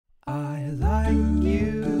like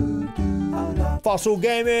you do. Oh, no. Fossil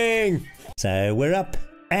Gaming! So we're up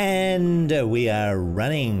and we are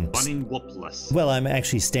running. Running whoopless. Well, I'm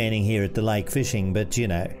actually standing here at the lake fishing, but you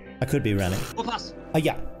know, I could be running. Whoop-us! Oh,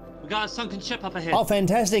 yeah. We got a sunken ship up ahead. Oh,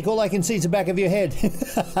 fantastic. All I can see is the back of your head.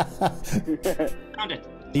 Found it.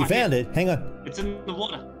 You found it? Hang on. It's in the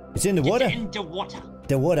water. It's in the water? It's in the water.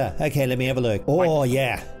 The water. Okay, let me have a look. Oh,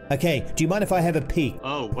 yeah. Okay, do you mind if I have a peek?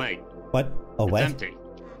 Oh, wait. What? Oh, wait. It's empty.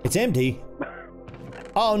 It's empty?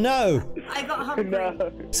 Oh, no. I got hungry.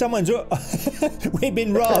 No. Someone's... We've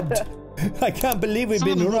been robbed. I can't believe we've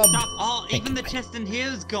been robbed. Oh, even the chest in here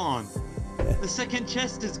is gone. The second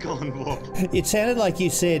chest is gone, Whoop. It sounded like you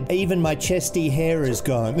said, even my chesty hair is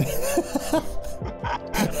gone.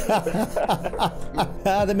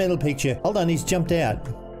 Ah, the middle picture. Hold on, he's jumped out.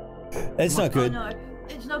 That's not good. Oh, no,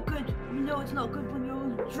 it's not good. You know it's not good when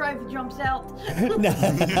your driver jumps out. No.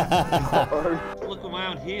 Look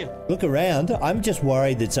around here. Look around. I'm just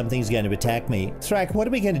worried that something's going to attack me. Thrak, what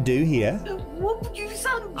are we going to do here? Whoop, you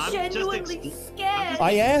sound genuinely scared.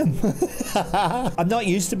 I am. I'm not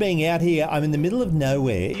used to being out here. I'm in the middle of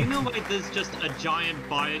nowhere. You know, like, there's just a giant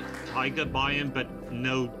tiger biome, but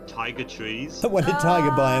no tiger trees. I want a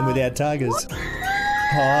tiger biome without tigers.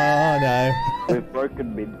 Oh, no. We've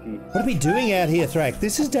broken Minty. What are we doing out here, Thrak?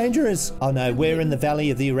 This is dangerous. Oh, no, we're in the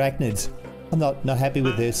Valley of the Arachnids. I'm not happy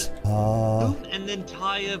with this. Oh. An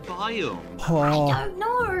entire biome. Oh. I don't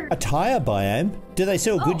know. A tire biome? Do they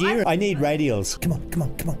sell Goodyear? I need radials. Come on, come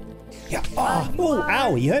on, come on. Yeah. Oh,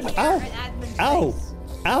 ow, you hurt me. Ow. Ow.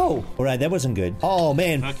 Ow. All right, that wasn't good. Oh,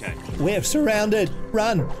 man. Okay. We're surrounded.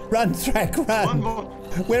 Run. Run, Thrak, run.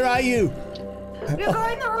 Where are you? You're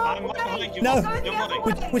going the wrong way. Behind you. No. You're going the other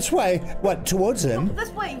way. Which way? What, towards them? This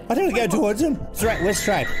way. I don't want to go towards him. Thrak, where's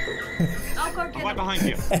Thrak? I'll go get I'm right him. behind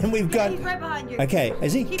you. And we've got... He's right behind you. Okay,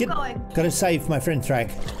 is he? Keep going. Gotta save my friend Thrak.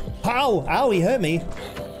 Ow! Ow, he hurt me.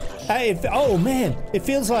 Hey, oh man, it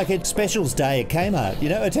feels like it's specials day at Kmart. You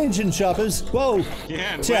know, attention shoppers. Whoa!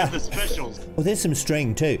 Yeah, and Yeah. where's the specials? Well, there's some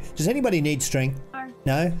string too. Does anybody need string?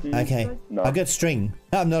 No? Okay. No. I've got string.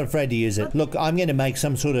 I'm not afraid to use it. Look, I'm going to make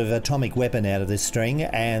some sort of atomic weapon out of this string,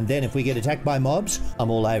 and then if we get attacked by mobs, I'm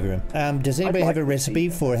all over them. Does anybody have a recipe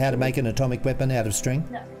for how to make an atomic weapon out of string?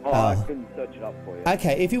 No. Oh, I can search it up for you.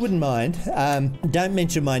 Okay, if you wouldn't mind, don't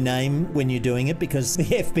mention my name when you're doing it, because the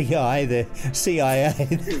FBI, the CIA...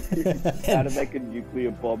 How to make a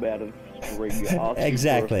nuclear bomb out of string. Ask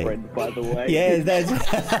Exactly. For a friend, by the way. Yeah, that's...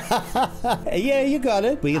 Yeah, you got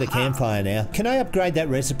it. We got a campfire now. Can I upgrade that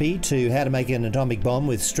recipe to how to make an atomic bomb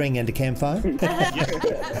with string and a campfire?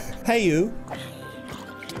 Hey, you.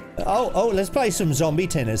 Oh, let's play some zombie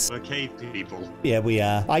tennis. We're cave people. Yeah, we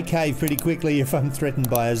are. I cave pretty quickly if I'm threatened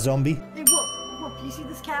by a zombie. Hey, Whoop, you see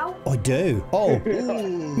this cow? I do. Oh,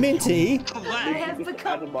 Minty. You have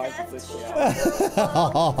become death.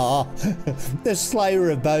 The slayer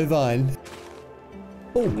of bovine.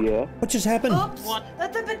 Oh, Yeah. what just happened? Oops, What?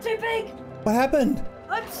 that's a bit too big. What happened?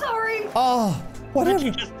 I'm sorry. Oh, But you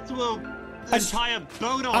whatever. just threw an entire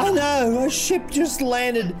boat on I us. know, a ship just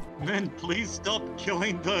landed. Then please stop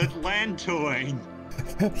killing the land terrain.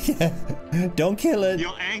 Yeah, don't kill it.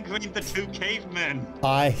 You're angering the two cavemen.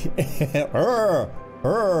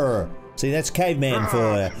 See, that's caveman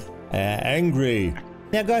for angry.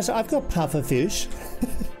 Now, guys, I've got pufferfish.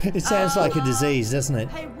 It sounds like a disease, doesn't it?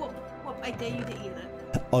 Hey, Whoop, I dare you to eat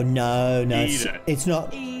it. Oh, no, Eat it. it's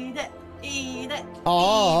not. Eat it. Eat it.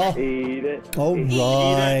 Oh, Eat it. all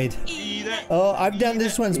right. Eat it. Oh, I've done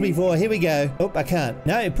this once before. Here we go. Oh, I can't.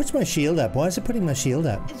 No, it puts my shield up. Why is it putting my shield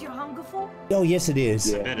up? Is your hunger full? Oh, yes, it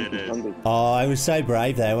is. Yeah. bet it is. Hungry. Oh, I was so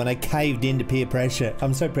brave, though, when I caved into peer pressure.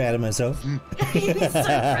 I'm so proud of myself. He's so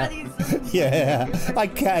proud. He's so Yeah, I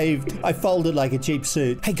caved. I folded like a cheap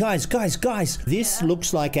suit. Hey, guys. This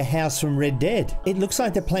looks like a house from Red Dead. It looks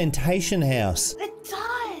like the plantation house. It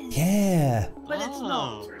does. Yeah. But it's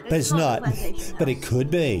not. But it's the not. plantation But it house.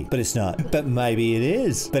 could be. But it's not. But maybe it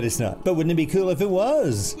is. But it's not. But wouldn't it be cool if it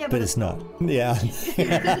was? Yeah, but it's not. Yeah.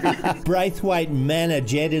 Braithwaite Manor.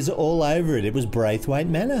 Jet is all over it. It was Braithwaite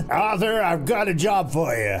Manor. Arthur, I've got a job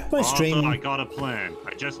for you. My Arthur, stream. I got a plan.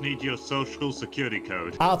 I just need your social security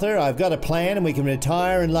code. Arthur, I've got a plan and we can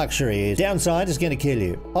retire in luxury. Downside is going to kill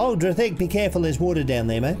you. Oh, Drathig, be careful. There's water down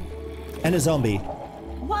there, mate. And a zombie.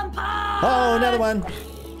 One part. Oh, another one.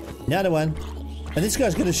 Another one. And this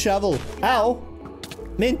guy's got a shovel. Ow.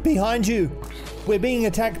 Mint, behind you. We're being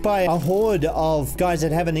attacked by a horde of guys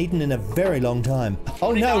that haven't eaten in a very long time.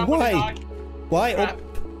 Oh, no, why? Why? Oh,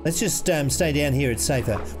 let's just stay down here. It's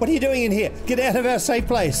safer. What are you doing in here? Get out of our safe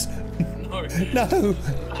place. No. No.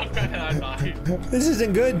 This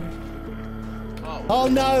isn't good. Oh,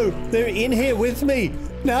 no. They're in here with me.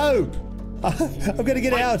 No. I've got to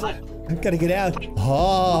get out. I've got to get out.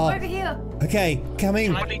 Oh. Over here. Okay,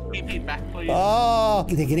 coming. Can I be TP back, please? Oh,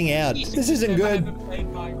 they're getting out. This isn't good.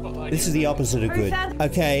 This is the opposite of good.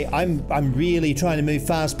 Okay, I'm really trying to move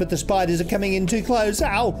fast, but the spiders are coming in too close.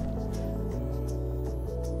 Ow!